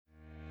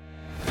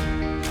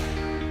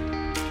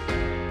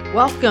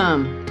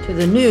Welcome to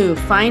the new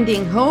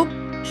Finding Hope,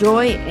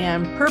 Joy,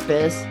 and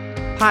Purpose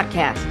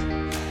podcast.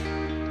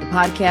 The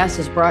podcast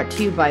is brought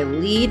to you by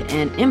Lead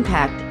and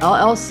Impact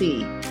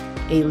LLC,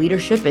 a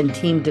leadership and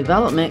team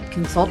development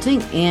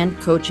consulting and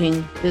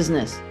coaching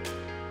business.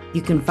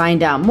 You can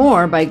find out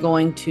more by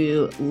going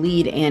to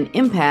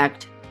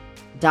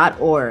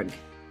leadandimpact.org.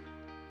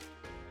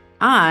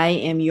 I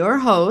am your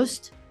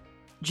host,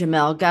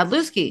 Jamel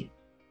Godlewski.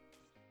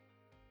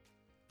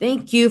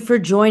 Thank you for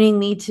joining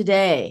me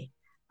today.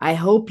 I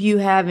hope you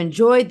have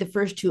enjoyed the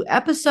first two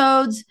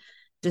episodes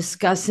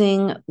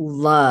discussing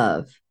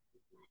love.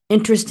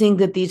 Interesting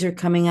that these are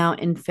coming out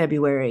in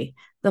February,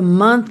 the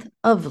month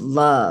of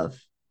love.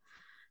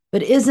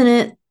 But isn't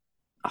it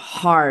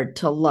hard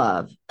to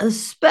love,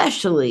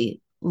 especially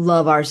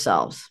love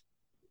ourselves?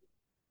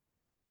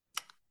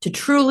 To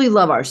truly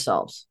love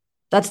ourselves,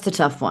 that's the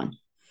tough one.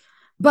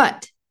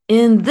 But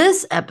in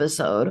this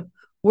episode,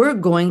 we're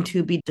going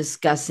to be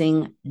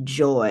discussing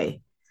joy.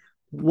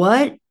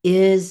 What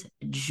is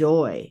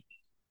joy?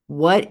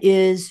 What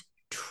is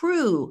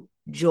true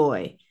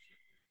joy?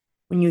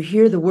 When you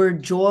hear the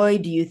word joy,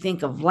 do you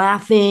think of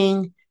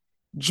laughing,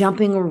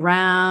 jumping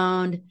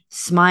around,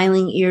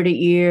 smiling ear to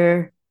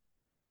ear?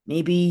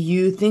 Maybe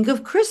you think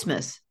of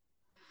Christmas.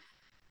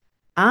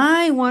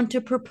 I want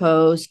to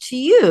propose to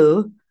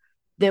you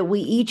that we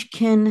each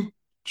can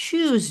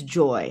choose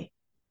joy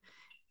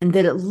and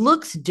that it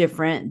looks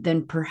different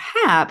than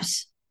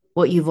perhaps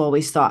what you've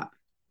always thought.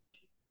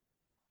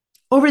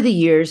 Over the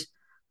years,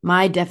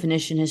 my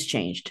definition has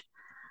changed.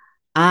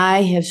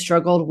 I have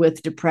struggled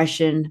with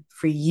depression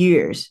for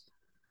years.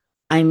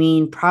 I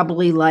mean,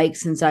 probably like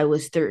since I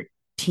was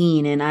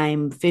 13 and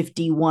I'm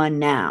 51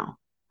 now.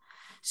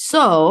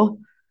 So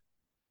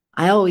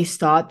I always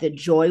thought that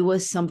joy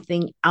was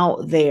something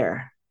out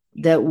there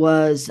that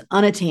was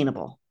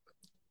unattainable.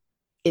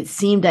 It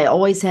seemed I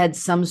always had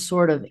some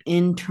sort of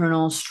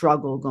internal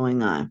struggle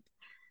going on.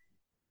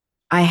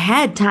 I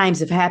had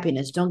times of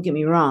happiness, don't get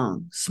me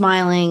wrong,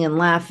 smiling and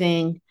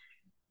laughing,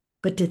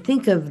 but to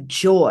think of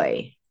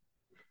joy,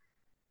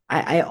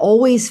 I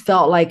always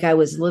felt like I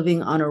was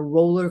living on a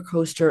roller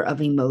coaster of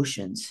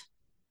emotions.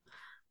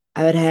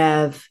 I would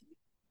have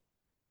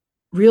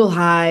real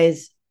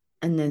highs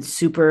and then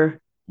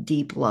super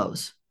deep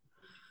lows.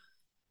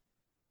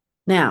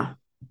 Now,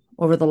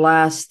 over the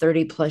last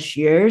 30 plus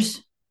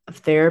years of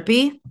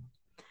therapy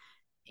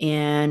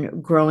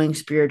and growing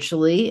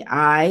spiritually,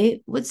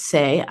 I would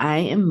say I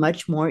am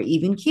much more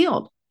even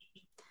keeled.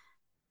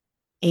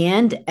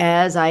 And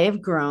as I have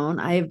grown,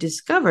 I have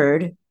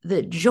discovered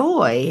that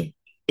joy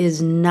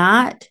is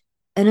not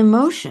an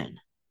emotion.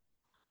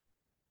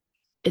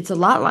 It's a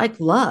lot like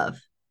love.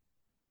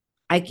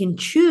 I can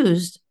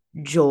choose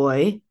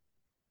joy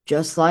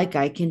just like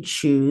I can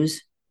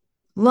choose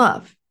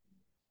love.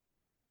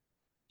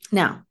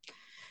 Now,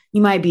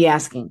 you might be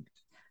asking,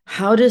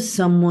 how does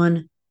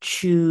someone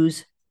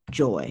choose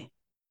joy?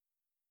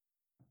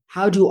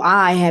 How do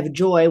I have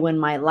joy when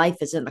my life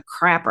is in the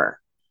crapper?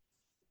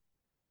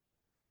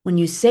 When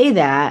you say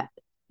that,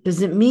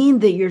 does it mean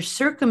that your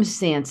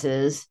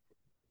circumstances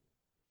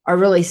are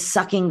really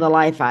sucking the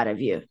life out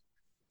of you?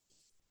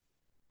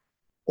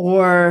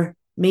 Or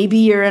maybe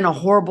you're in a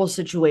horrible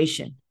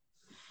situation.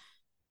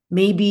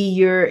 Maybe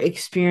you're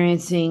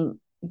experiencing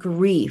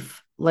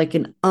grief, like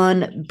an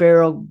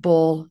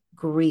unbearable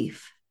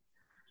grief.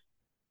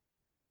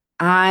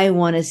 I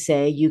want to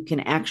say you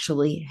can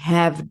actually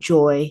have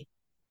joy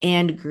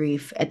and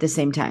grief at the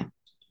same time.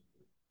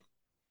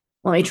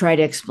 Let me try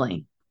to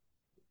explain.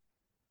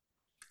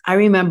 I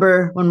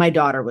remember when my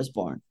daughter was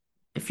born.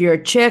 If you're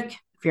a chick,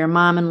 if you're a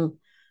mom and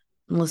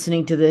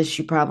listening to this,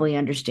 you probably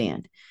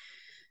understand.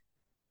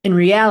 In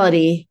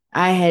reality,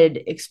 I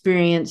had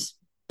experienced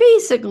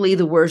basically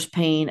the worst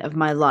pain of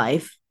my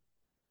life,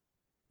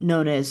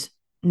 known as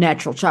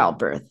natural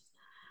childbirth.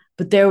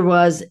 But there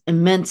was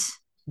immense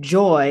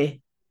joy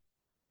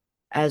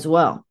as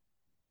well.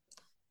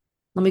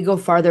 Let me go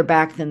farther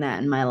back than that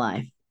in my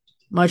life,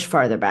 much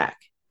farther back.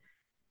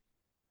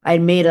 I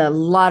had made a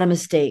lot of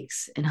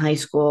mistakes in high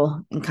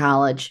school and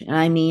college, and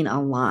I mean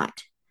a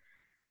lot.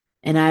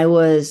 And I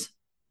was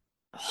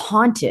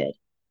haunted,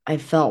 I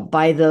felt,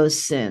 by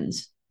those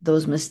sins,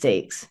 those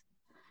mistakes.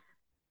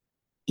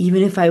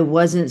 Even if I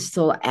wasn't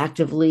still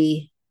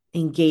actively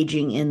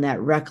engaging in that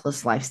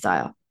reckless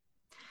lifestyle,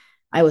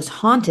 I was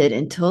haunted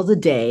until the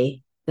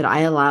day that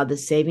I allowed the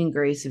saving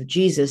grace of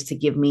Jesus to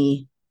give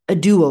me a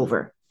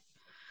do-over,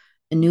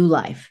 a new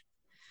life.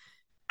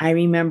 I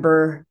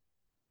remember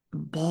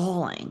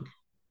bawling,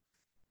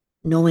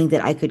 knowing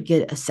that I could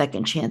get a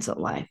second chance at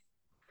life.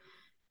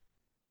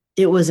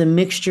 It was a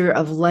mixture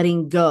of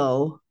letting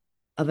go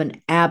of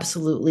an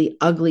absolutely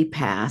ugly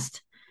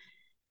past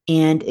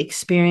and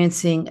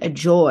experiencing a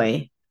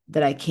joy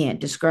that I can't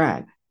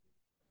describe.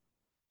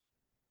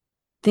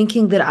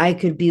 Thinking that I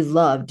could be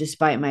loved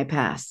despite my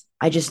past.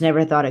 I just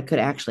never thought it could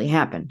actually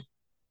happen.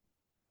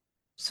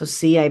 So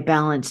see, I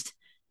balanced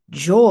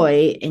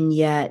joy and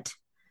yet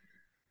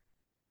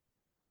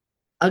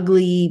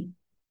ugly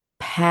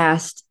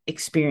past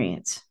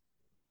experience.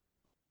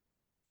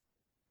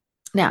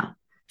 Now,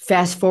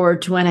 fast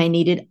forward to when I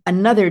needed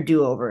another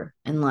do over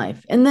in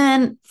life. And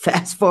then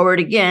fast forward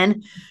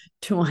again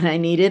to when I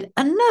needed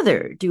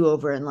another do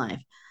over in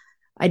life.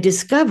 I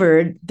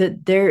discovered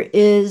that there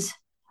is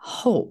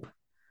hope.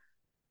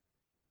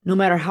 No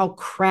matter how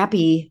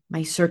crappy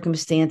my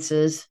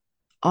circumstances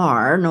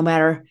are, no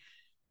matter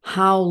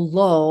how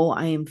low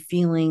I am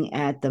feeling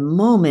at the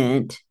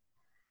moment,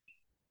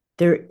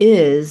 there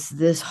is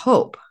this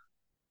hope.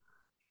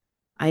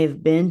 I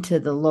have been to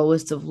the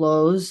lowest of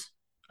lows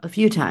a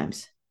few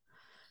times,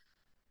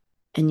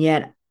 and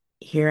yet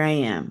here I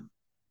am.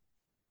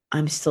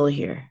 I'm still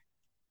here.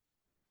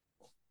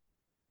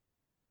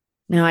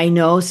 Now, I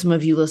know some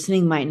of you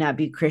listening might not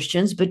be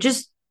Christians, but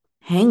just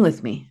hang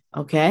with me,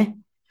 okay?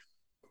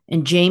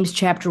 In James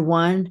chapter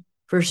 1,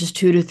 verses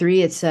 2 to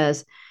 3, it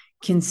says,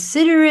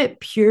 "Consider it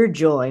pure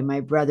joy, my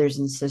brothers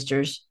and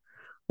sisters,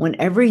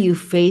 whenever you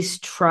face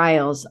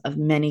trials of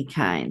many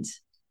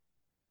kinds."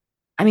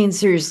 I mean,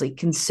 seriously,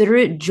 consider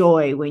it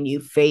joy when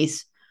you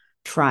face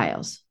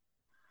trials,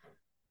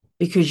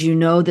 because you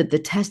know that the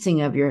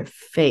testing of your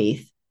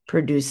faith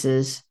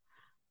produces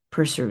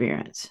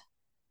perseverance.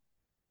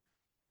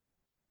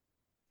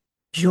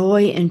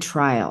 Joy in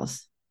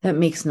trials. That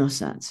makes no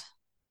sense.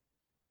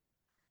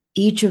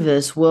 Each of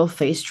us will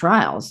face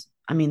trials.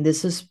 I mean,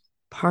 this is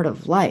part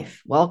of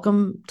life.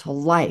 Welcome to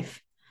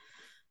life.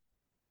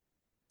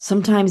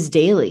 Sometimes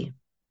daily,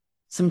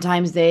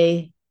 sometimes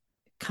they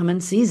come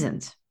in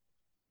seasons.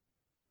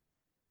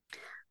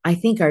 I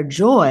think our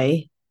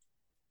joy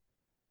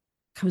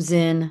comes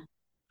in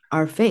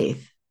our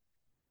faith.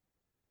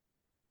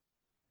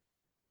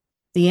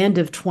 The end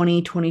of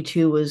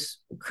 2022 was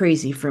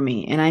crazy for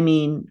me. And I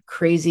mean,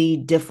 crazy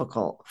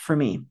difficult for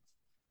me.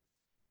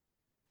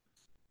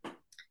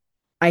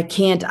 I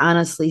can't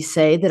honestly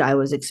say that I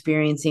was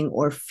experiencing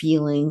or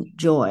feeling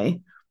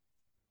joy.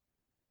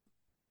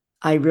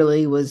 I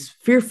really was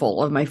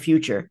fearful of my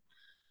future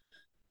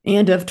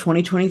and of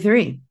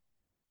 2023.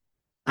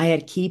 I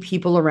had key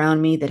people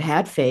around me that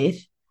had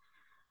faith.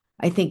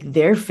 I think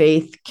their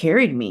faith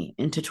carried me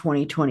into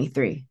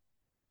 2023.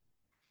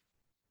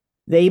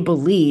 They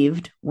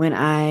believed when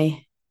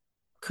I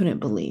couldn't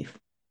believe.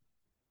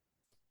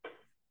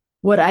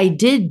 What I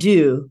did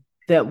do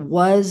that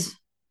was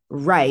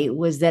right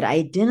was that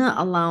I didn't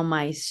allow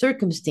my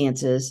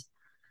circumstances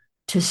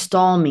to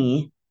stall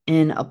me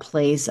in a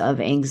place of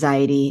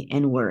anxiety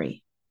and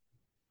worry.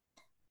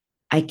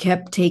 I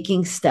kept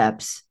taking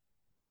steps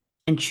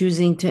and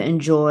choosing to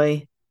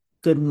enjoy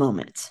good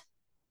moments.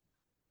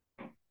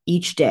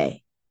 Each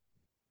day,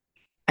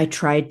 I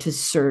tried to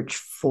search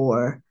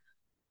for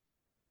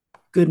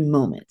good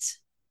moments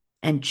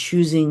and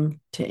choosing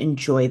to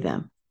enjoy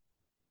them.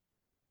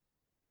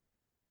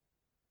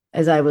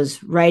 As I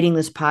was writing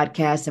this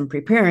podcast and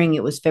preparing,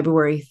 it was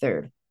February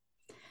 3rd.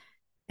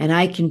 And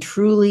I can't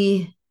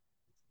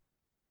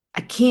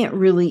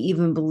really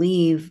even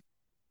believe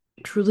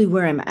truly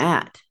where I'm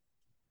at,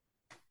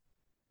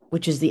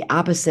 which is the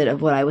opposite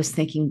of what I was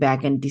thinking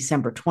back in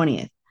December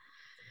 20th.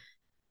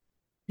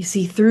 You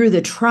see, through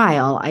the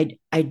trial,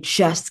 I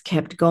just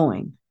kept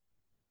going.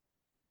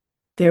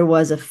 There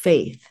was a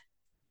faith,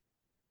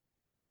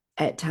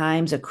 at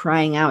times a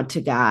crying out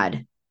to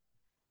God,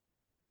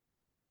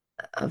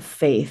 of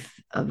faith,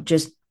 of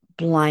just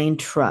blind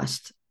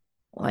trust.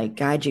 Like,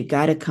 God, you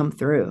got to come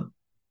through.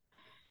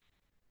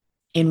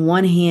 In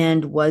one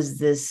hand was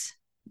this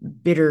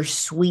bitter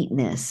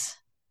sweetness,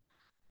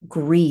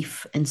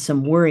 grief, and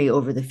some worry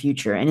over the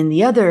future. And in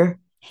the other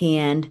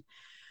hand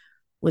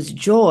was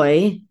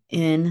joy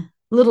in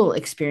little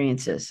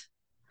experiences.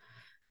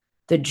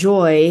 The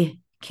joy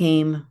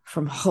came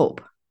from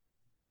hope.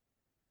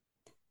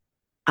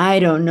 I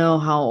don't know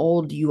how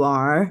old you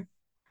are,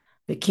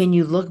 but can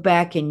you look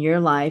back in your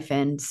life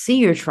and see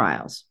your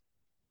trials?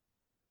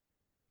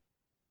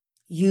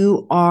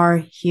 You are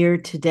here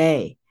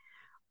today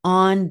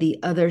on the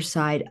other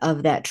side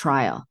of that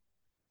trial.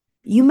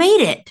 You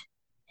made it.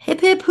 Hip,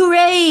 hip,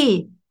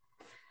 hooray.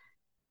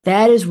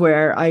 That is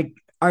where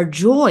our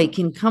joy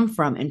can come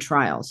from in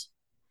trials.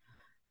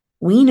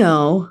 We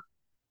know,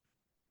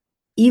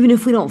 even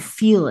if we don't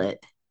feel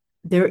it,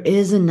 there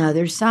is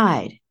another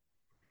side.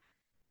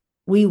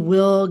 We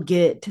will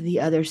get to the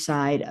other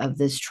side of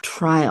this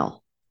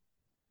trial.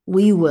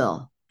 We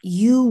will.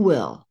 You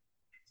will.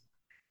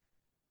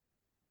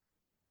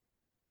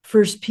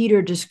 First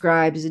Peter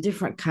describes a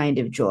different kind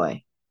of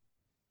joy.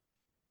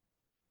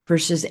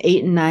 Verses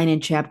 8 and 9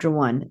 in chapter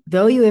 1.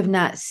 Though you have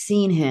not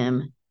seen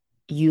him,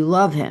 you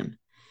love him.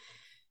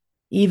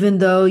 Even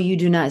though you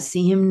do not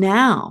see him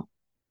now,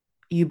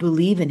 you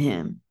believe in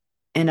him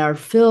and are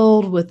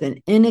filled with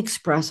an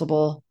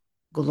inexpressible,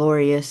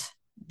 glorious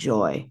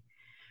joy.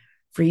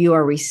 For you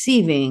are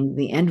receiving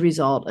the end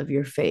result of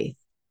your faith,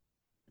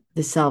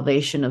 the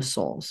salvation of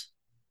souls.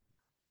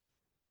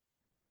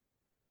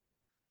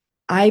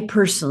 I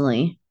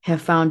personally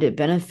have found it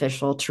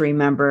beneficial to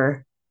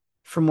remember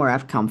from where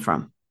I've come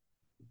from.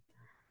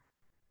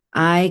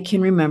 I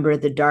can remember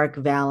the dark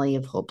valley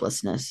of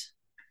hopelessness,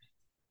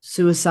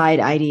 suicide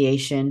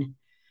ideation,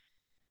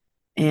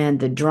 and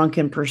the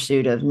drunken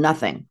pursuit of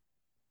nothing.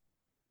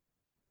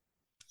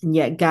 And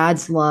yet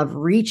God's love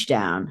reached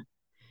down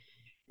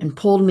and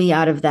pulled me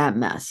out of that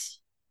mess.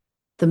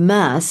 The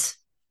mess,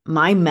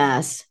 my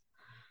mess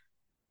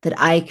that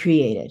I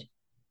created.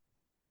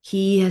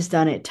 He has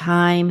done it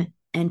time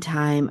and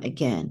time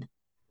again.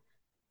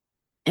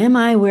 Am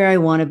I where I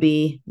want to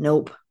be?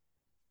 Nope.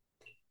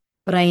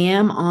 But I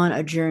am on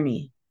a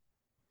journey.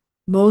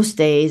 Most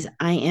days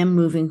I am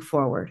moving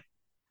forward.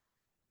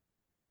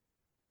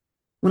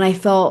 When I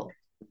felt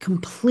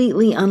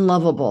completely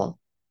unlovable,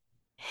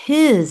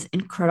 His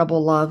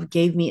incredible love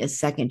gave me a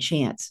second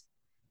chance,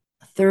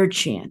 a third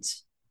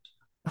chance,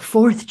 a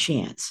fourth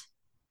chance.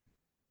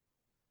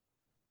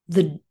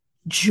 The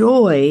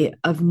joy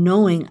of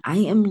knowing I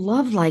am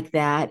loved like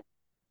that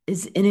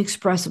is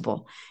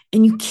inexpressible.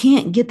 And you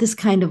can't get this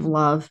kind of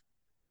love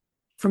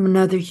from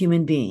another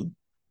human being.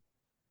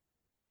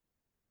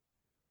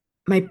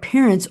 My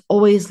parents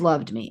always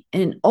loved me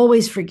and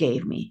always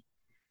forgave me.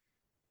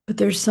 But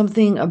there's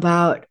something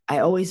about, I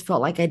always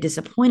felt like I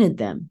disappointed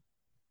them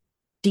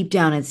deep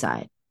down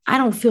inside. I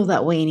don't feel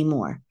that way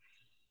anymore.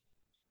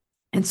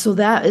 And so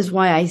that is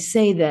why I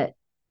say that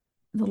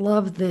the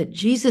love that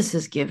Jesus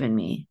has given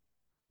me,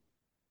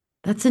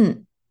 that's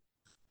an,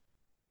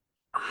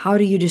 how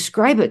do you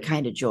describe it,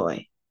 kind of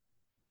joy.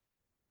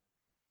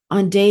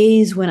 On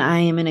days when I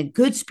am in a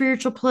good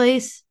spiritual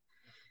place,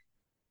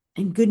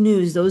 and good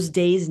news, those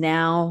days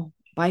now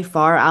by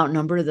far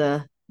outnumber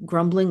the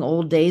grumbling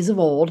old days of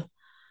old.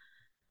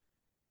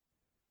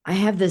 I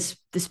have this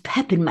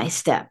pep in my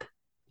step,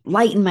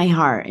 light in my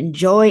heart, and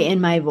joy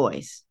in my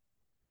voice.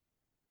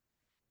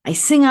 I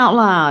sing out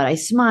loud, I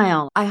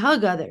smile, I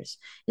hug others.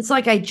 It's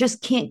like I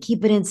just can't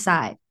keep it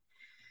inside.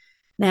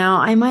 Now,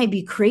 I might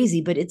be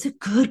crazy, but it's a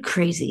good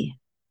crazy.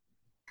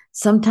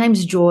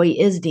 Sometimes joy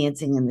is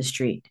dancing in the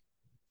street.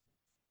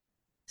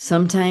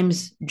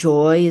 Sometimes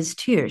joy is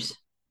tears.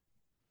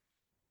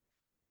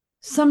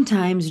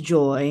 Sometimes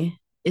joy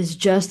is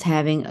just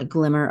having a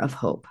glimmer of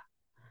hope.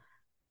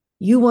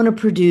 You want to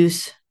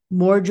produce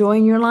more joy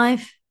in your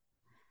life?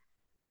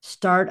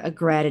 Start a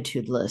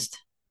gratitude list.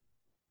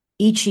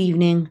 Each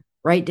evening,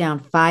 write down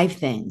 5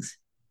 things.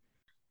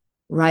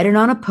 Write it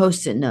on a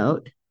Post-it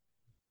note.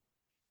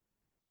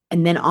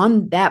 And then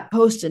on that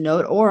Post-it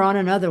note or on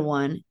another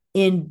one,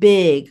 in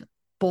big,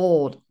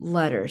 bold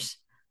letters,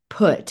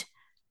 put,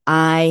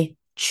 I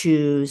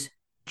choose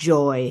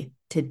joy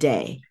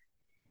today.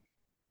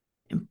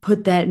 And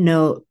put that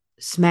note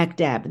smack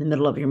dab in the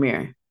middle of your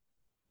mirror.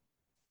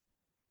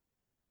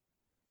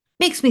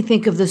 Makes me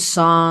think of the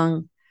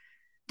song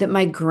that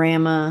my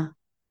grandma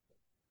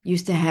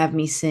used to have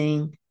me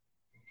sing.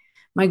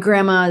 My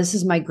grandma, this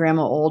is my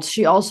grandma old,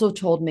 she also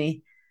told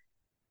me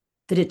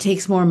that it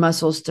takes more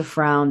muscles to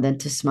frown than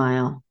to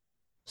smile.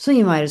 So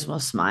you might as well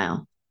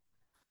smile.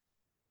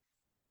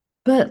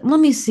 But let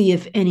me see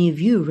if any of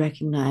you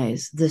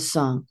recognize this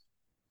song.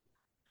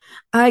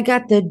 I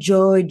got the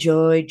joy,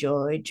 joy,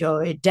 joy,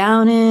 joy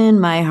down in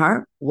my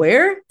heart.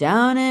 Where?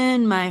 Down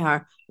in my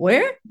heart.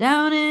 Where?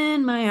 Down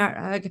in my heart.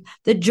 I got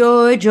the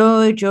joy,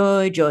 joy,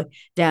 joy, joy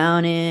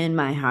down in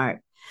my heart.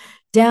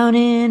 Down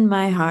in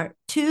my heart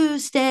to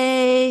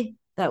stay.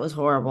 That was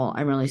horrible.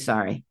 I'm really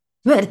sorry.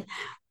 But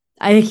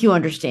I think you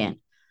understand.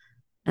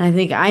 And I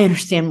think I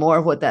understand more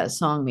of what that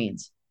song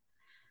means.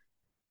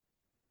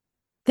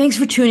 Thanks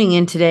for tuning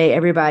in today,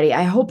 everybody.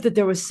 I hope that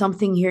there was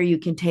something here you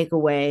can take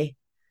away,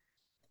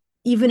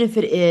 even if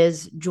it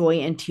is joy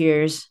and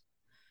tears.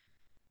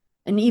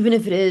 And even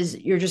if it is,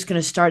 you're just going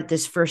to start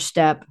this first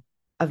step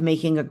of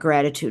making a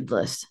gratitude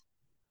list.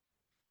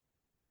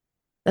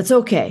 That's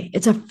okay.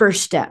 It's a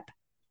first step.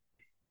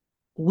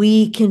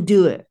 We can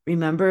do it.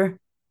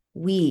 Remember,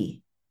 you're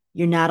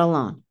not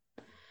alone.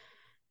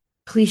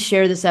 Please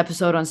share this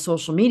episode on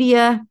social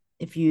media.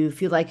 If you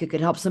feel like it could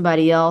help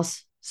somebody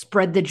else,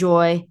 spread the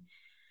joy.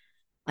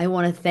 I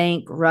want to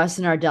thank Russ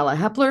and Ardella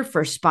Hepler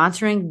for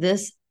sponsoring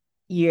this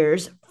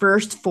year's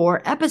first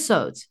 4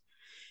 episodes.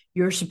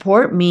 Your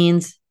support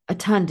means a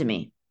ton to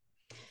me.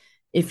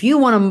 If you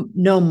want to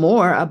know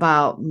more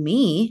about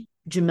me,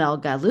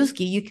 Jamelle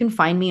Godlewski, you can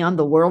find me on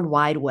the World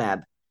Wide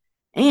Web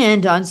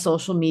and on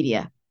social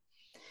media.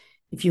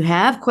 If you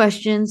have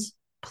questions,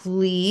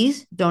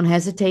 please don't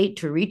hesitate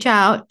to reach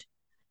out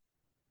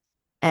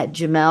at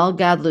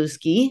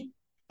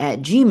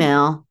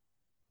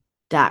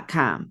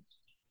jamellegodlewski@gmail.com.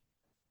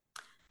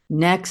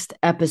 Next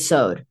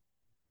episode,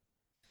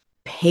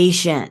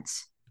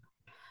 patience.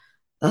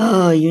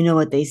 Oh, you know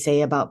what they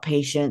say about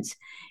patience.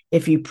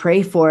 If you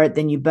pray for it,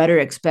 then you better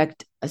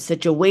expect a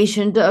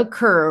situation to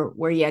occur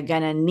where you're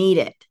going to need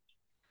it.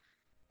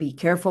 Be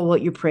careful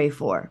what you pray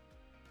for.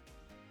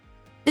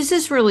 Is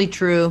this really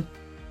true?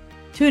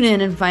 Tune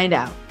in and find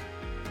out.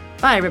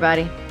 Bye,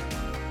 everybody.